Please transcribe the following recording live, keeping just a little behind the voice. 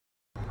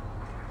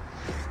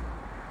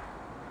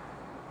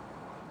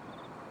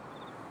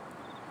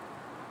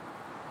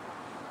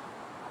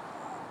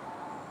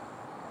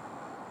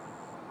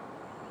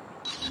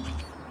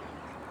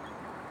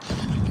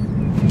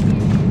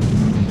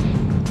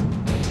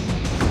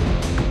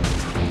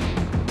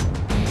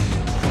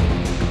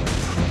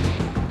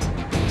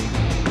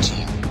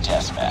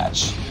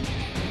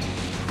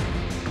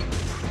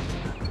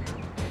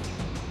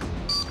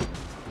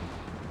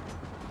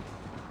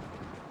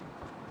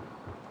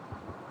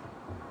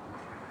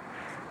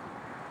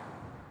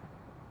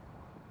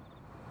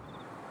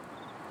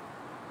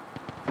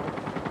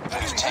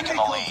taken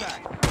the lead.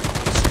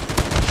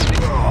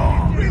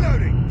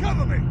 Reloading!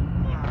 Cover me!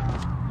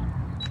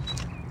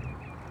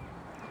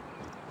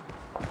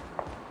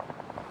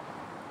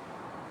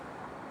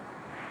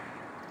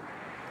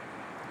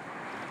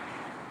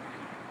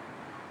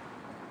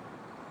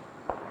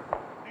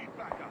 Need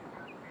backup.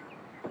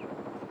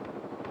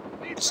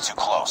 It's too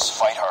close.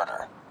 Fight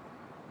harder.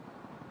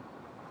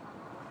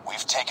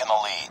 We've taken the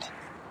lead.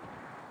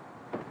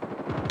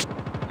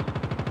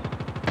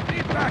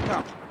 Need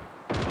backup.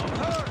 I'm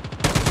hurt.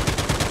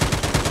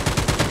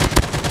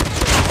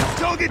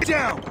 Target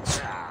down.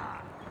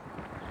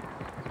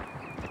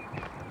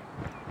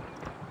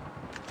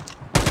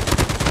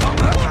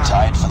 We're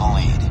tied for the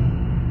lead.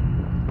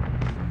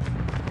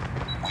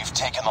 We've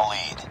taken the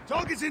lead.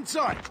 Target's in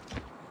sight.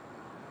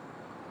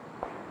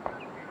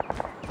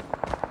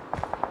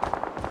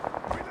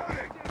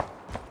 Reloading.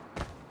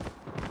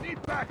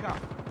 Need backup.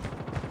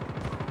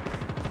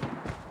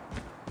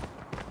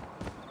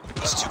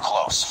 It's too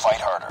close. Fight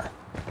harder.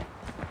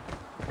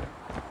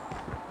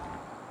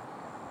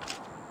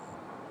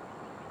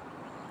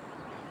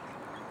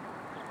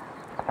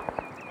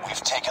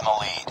 We've taken the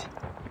lead.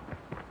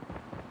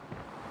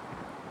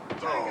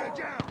 Tango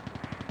down.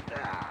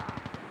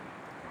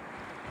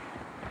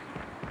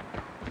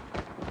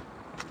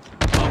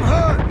 I'm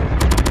hurt.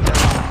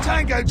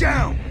 Tango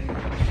down.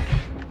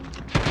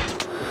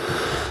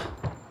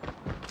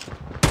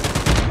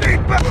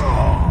 Need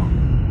backup.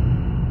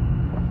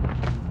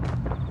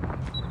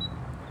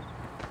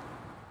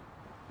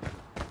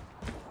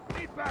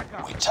 Need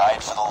backup. We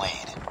tied for the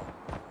lead.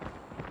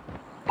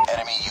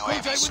 Enemy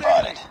UAV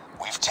spotted.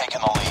 We've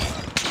taken the lead.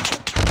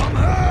 I'm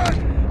hurt.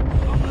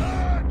 I'm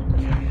hurt.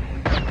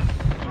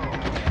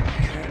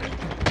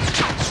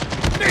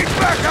 Need It's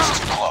backup.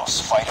 too close.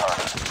 Fight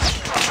harder.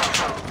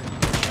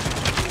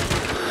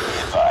 Be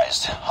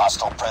advised.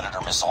 Hostile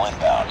Predator missile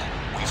inbound.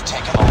 We've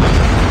taken the lead.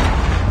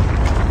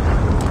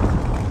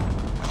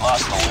 We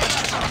lost the lead.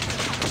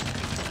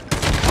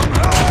 I'm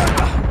hurt.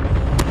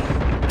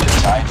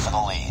 Tied for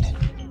the lead.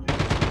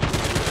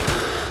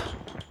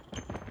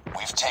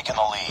 We've taken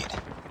the lead.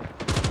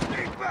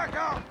 Need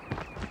backup.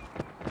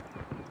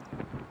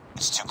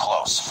 It's too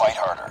close. Fight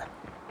harder.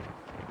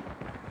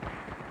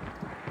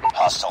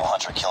 Hostile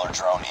hunter-killer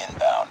drone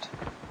inbound.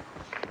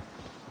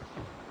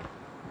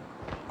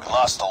 We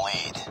lost the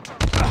lead.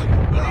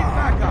 Need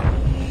backup.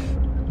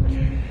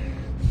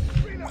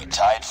 We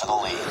tied for the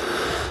lead.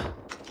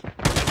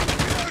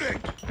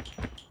 Reloading.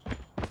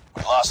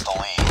 We lost the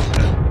lead.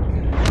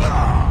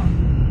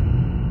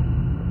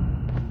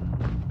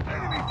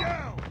 Enemy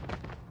down.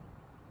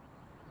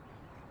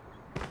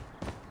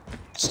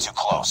 It's too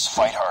close.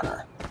 Fight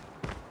harder.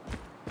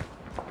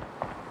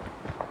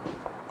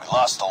 We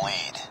lost the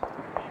lead.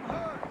 I'm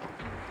hurt.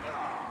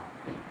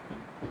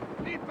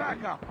 Need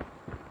backup.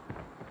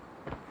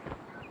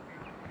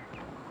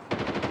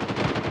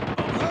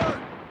 I'm hurt.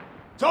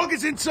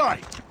 Target's in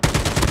sight.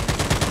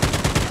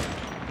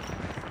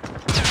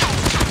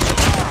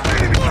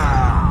 Enemy.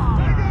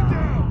 Tango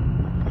down.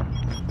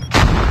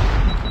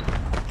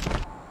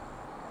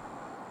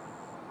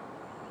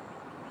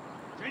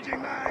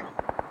 Changing mag.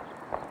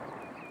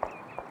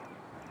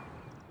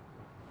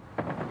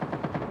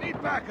 Need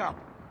backup.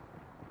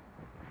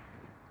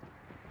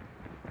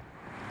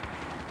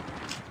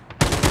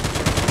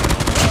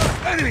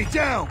 Enemy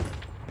down.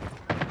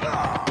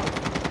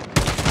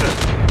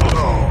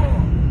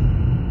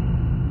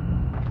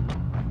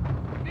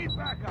 Need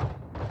backup.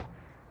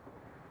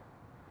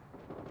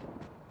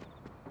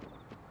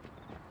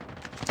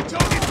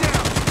 Target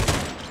down.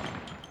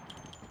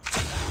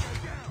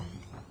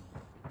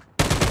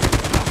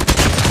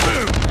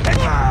 Boom.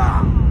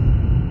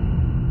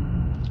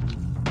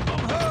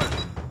 I'm hurt.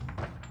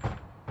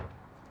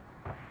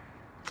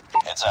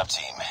 Heads up,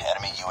 team.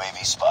 Enemy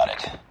UAV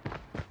spotted.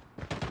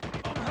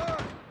 I'm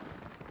hurt.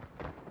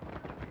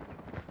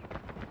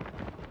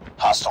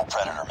 Hostile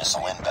Predator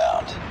missile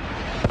inbound.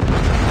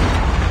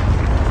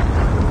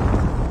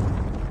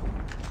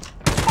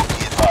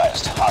 Be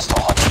advised.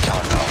 Hostile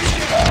hunter-killer drone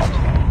inbound.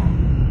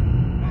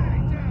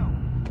 Enemy down.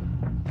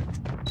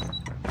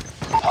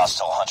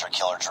 Hostile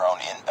hunter-killer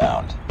drone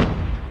inbound.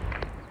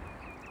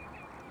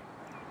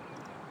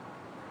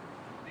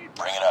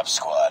 Bring it up,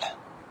 squad.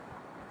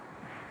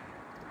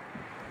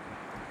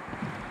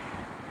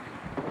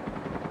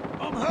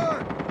 I'm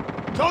hurt.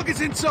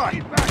 Target's in sight.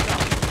 Need backup.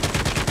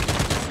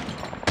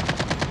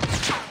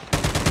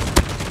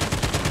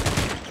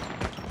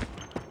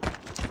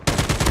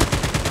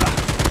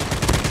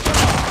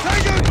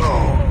 Tango.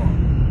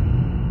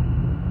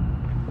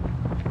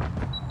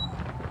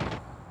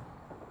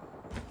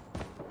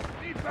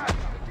 Need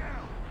backup.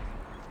 Down.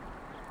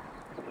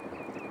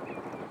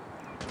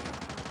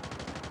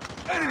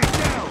 Enemy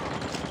down.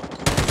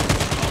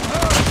 I'm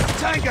hurt.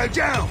 Tango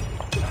down.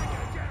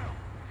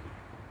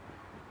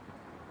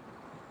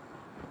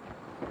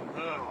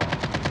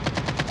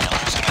 You're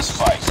losing this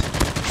fight.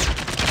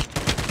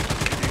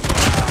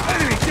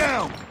 Enemy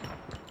down.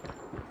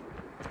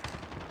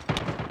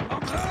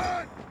 I'm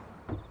hurt.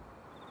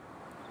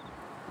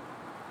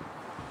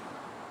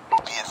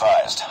 Be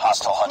advised. advised.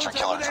 Hostile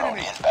hunter-killer drone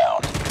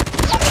inbound.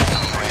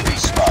 UAV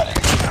spotted.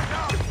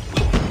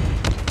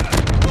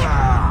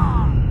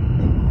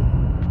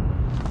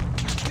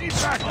 Need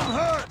back, I'm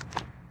hurt!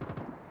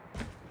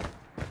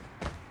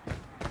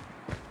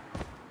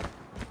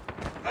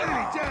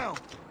 Enemy down!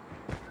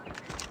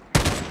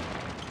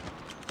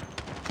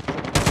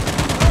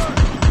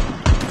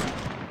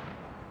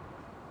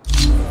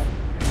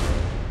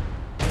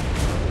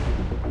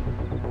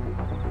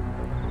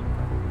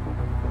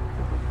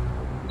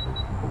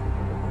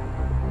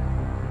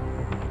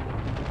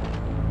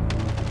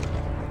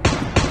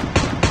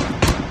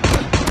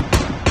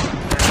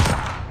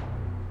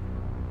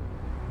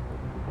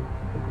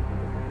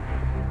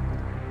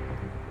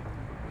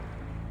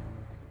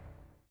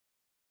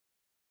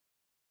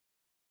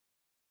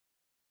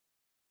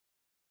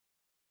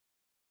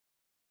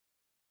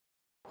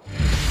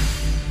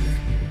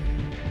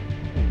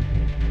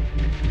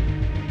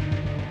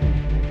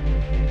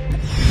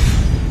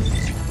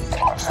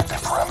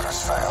 Objective parameters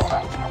failed.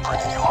 I'm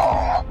bringing you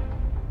home.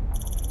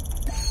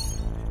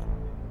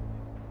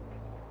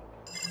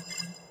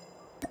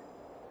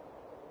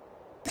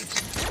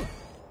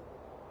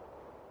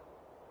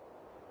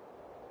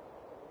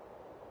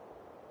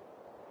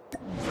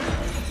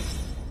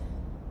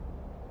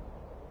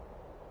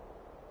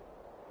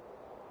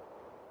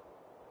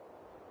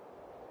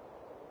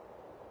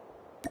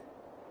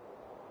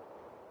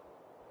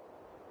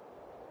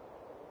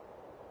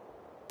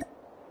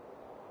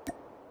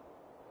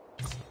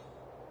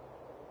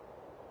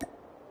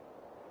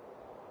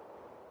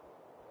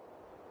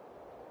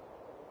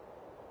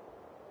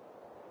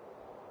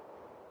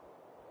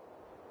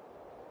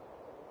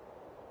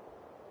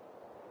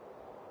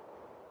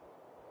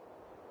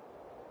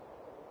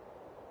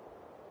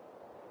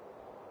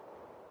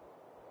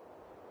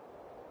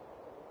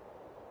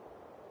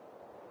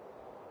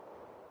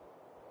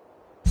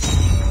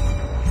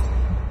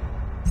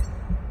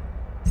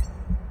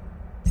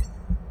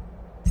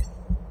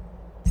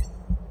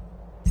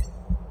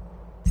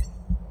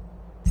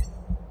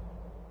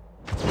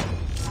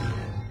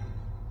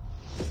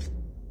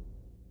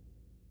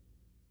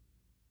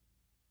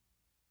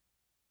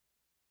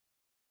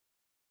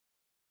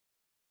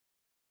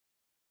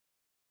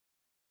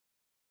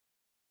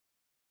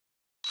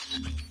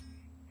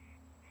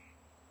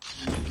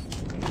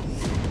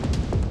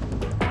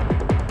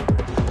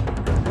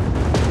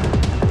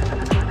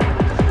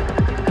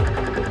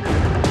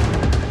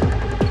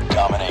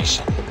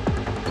 Domination.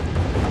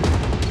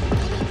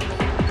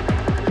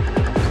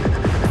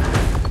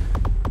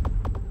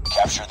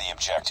 Capture the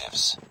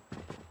objectives.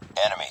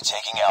 Enemy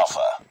taking Alpha.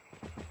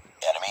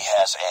 Enemy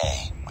has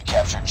A. We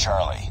captured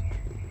Charlie.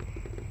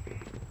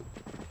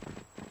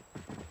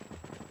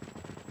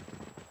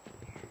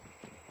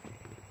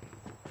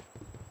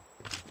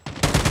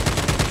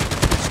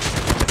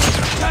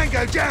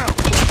 Tango down!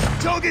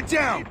 Target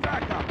down!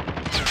 Back up!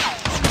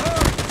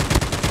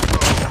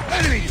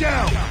 Enemy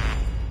down!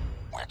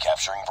 We're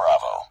capturing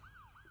Bravo.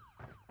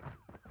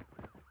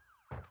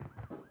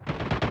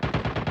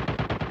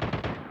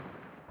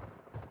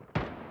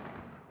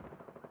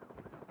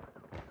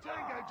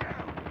 Tango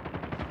down!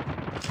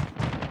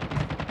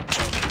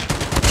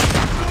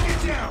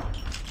 Target down!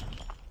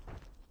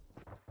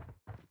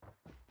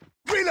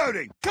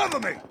 Reloading! Cover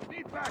me!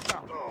 Need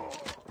backup!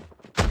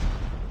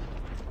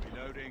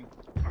 Reloading.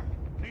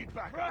 Need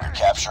backup. We're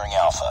capturing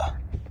Alpha.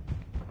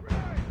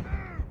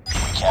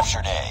 We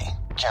captured A.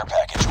 Care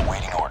package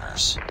awaiting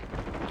orders.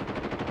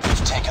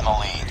 We've taken the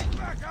lead.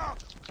 Backup!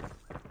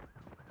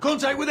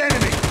 Contact with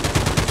enemy!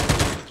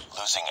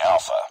 Losing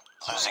Alpha.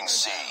 Losing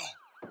C.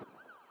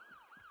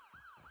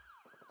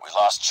 We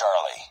lost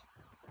Charlie.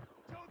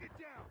 Target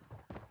down!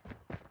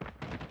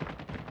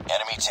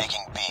 Enemy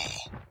taking B.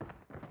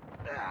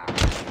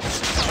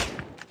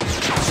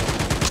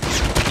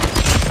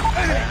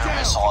 Predator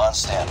missile on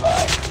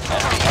standby.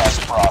 Enemy has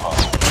Bravo.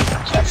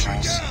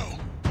 Capturing C.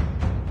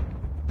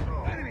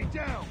 Enemy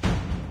down!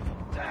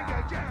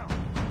 Tango down!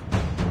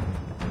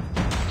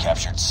 We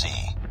captured C.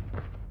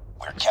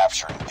 We're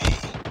capturing B.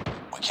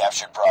 We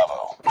captured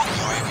Bravo.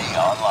 UAV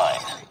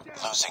online.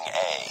 Losing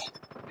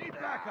A. Need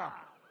backup!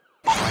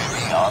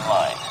 UAV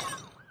online.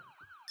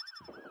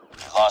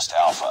 We lost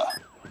Alpha.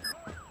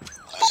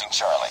 Losing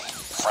Charlie.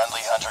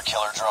 Friendly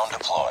hunter-killer drone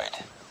deployed.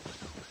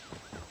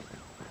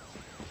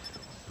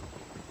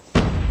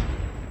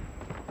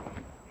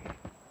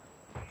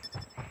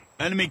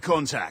 Enemy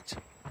contact.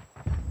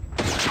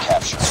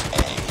 Captured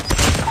A.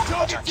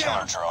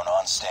 Hunter-killer drone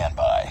on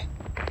standby.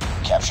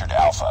 Captured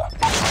Alpha.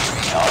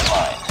 UAV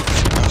online.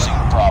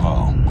 Losing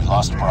Bravo. We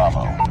lost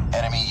Bravo.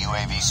 Enemy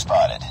UAV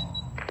spotted.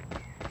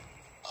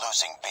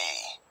 Losing B.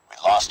 We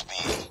lost B.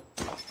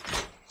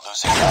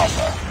 Losing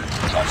Alpha.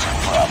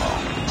 Capturing Bravo.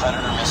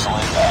 Predator missile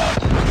inbound.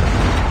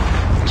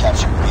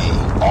 Captured B.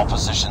 All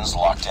positions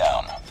locked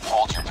down.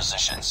 Hold your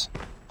positions.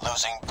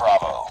 Losing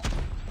Bravo.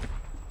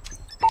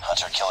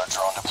 Hunter-killer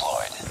drone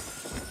deployed.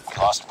 We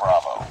lost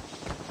Bravo.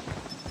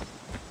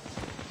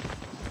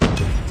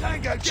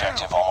 Tango down!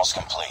 Objective almost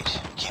complete.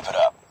 Keep it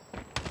up.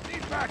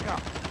 Need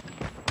backup!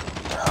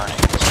 They're hurting.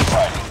 Keep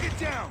fighting. Get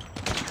down!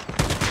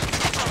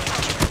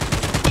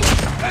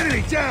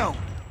 Enemy down!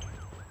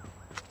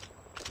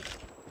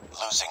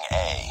 Losing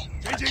A.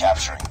 We're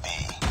capturing B.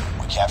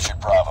 We captured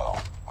Bravo.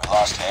 We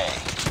lost A.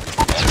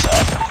 Heads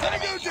up.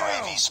 Enemy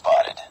UAV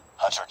spotted.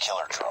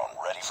 Hunter-killer drone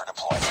ready for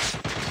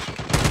deployment.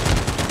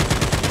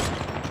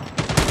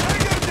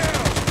 Tango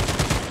down!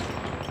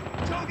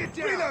 Target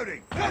down!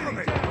 Reloading! Cover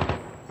me!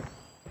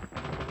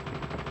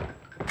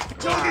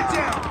 Target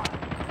down!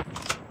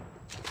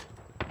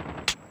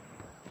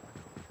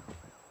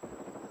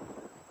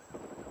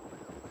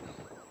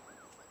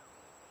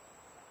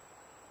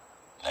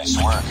 Nice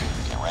work.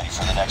 Get ready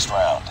for the next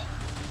round.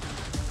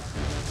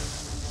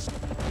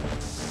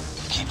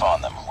 Keep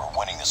on them. We're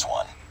winning this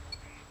one.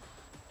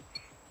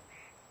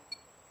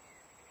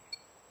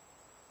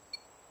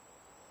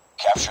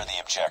 Capture the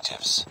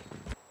objectives.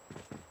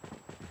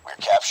 We're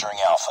capturing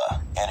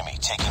Alpha. Enemy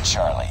taking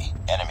Charlie.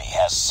 Enemy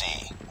has C.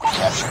 We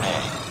captured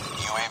A.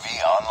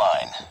 UAV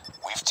online.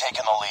 We've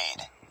taken the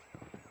lead.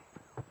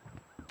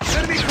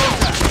 Enemy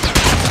contact!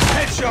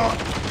 Headshot!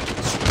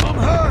 I'm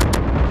hurt!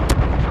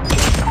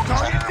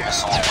 Predator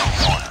missile awaiting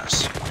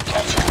orders. We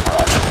captured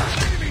Bravo.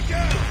 Enemy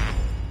down!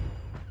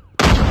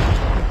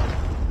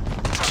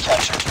 We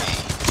captured B.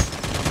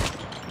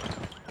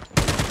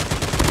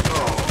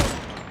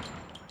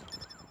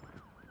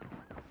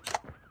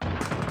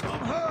 I'm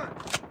hurt!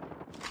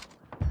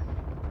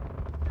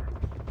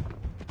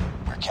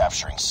 We're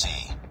capturing C.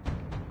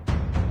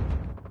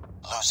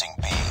 Losing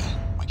B.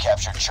 We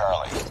captured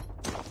Charlie.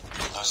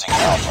 Losing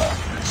Alpha.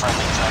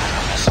 Friendly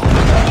Predator missile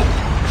inbound.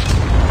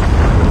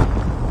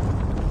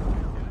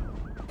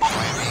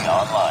 UAV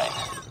online.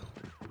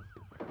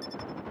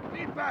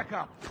 Need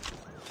backup!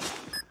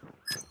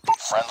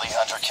 Friendly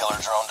hunter-killer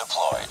drone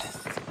deployed.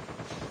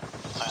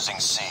 Losing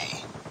C.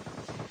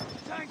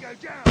 Tango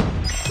down!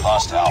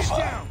 Lost Target Alpha.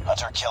 down.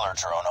 Hunter-killer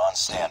drone on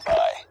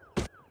standby.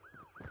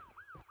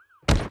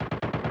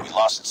 We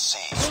lost C.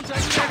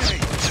 Contact enemy!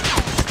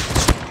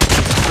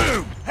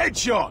 Boom!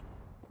 Headshot!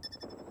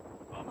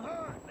 I'm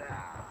hurt!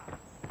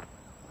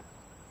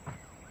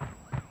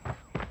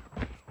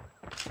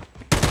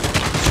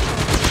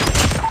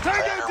 Tango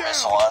Predator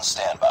missile down! on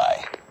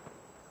standby.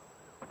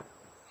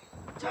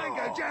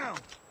 Tango down!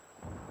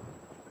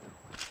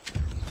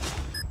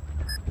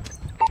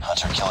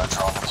 Hunter-killer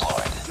drone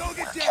deployed. Target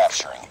We're down.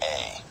 capturing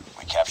A.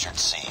 We captured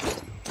C.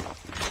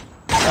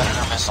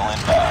 Predator missile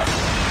inbound.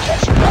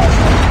 Captured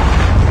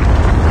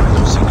Alpha.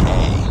 Losing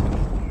A.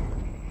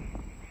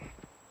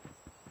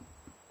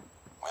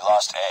 We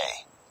lost A.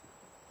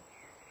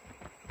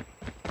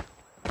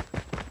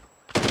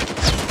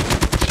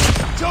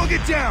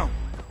 Target down!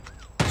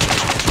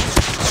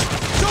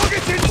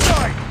 Target's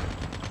inside!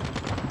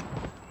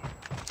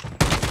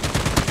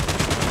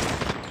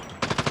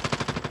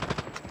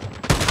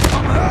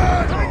 I'm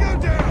hurt!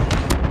 Tango down!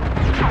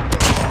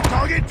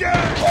 Target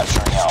down!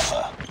 Capturing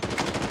Alpha.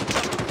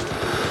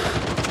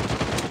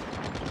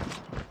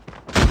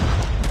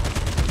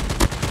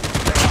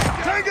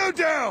 Tango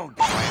down!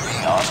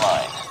 UAV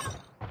online.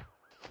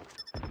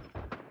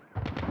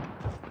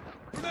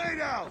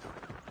 Grenade out!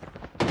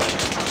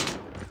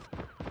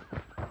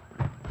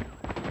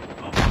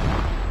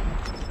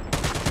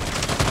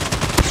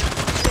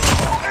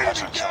 Enemy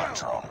Hunter-killer down!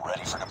 drone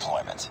ready for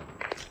deployment.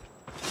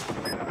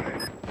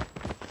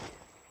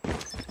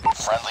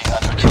 Friendly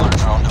hunter-killer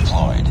drone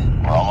deployed.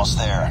 We're almost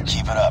there.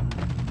 Keep it up.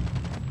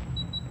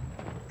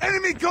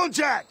 Enemy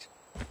contact!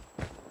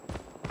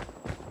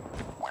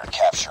 We're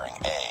capturing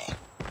A.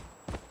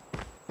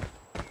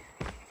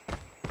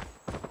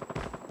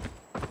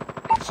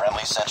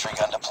 Friendly sentry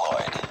gun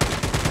deployed.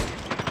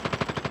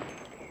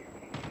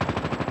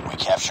 We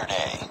captured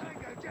A.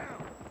 Tango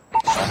down!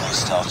 Friendly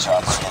stealth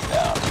chopper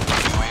inbound.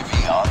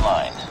 UAV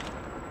online.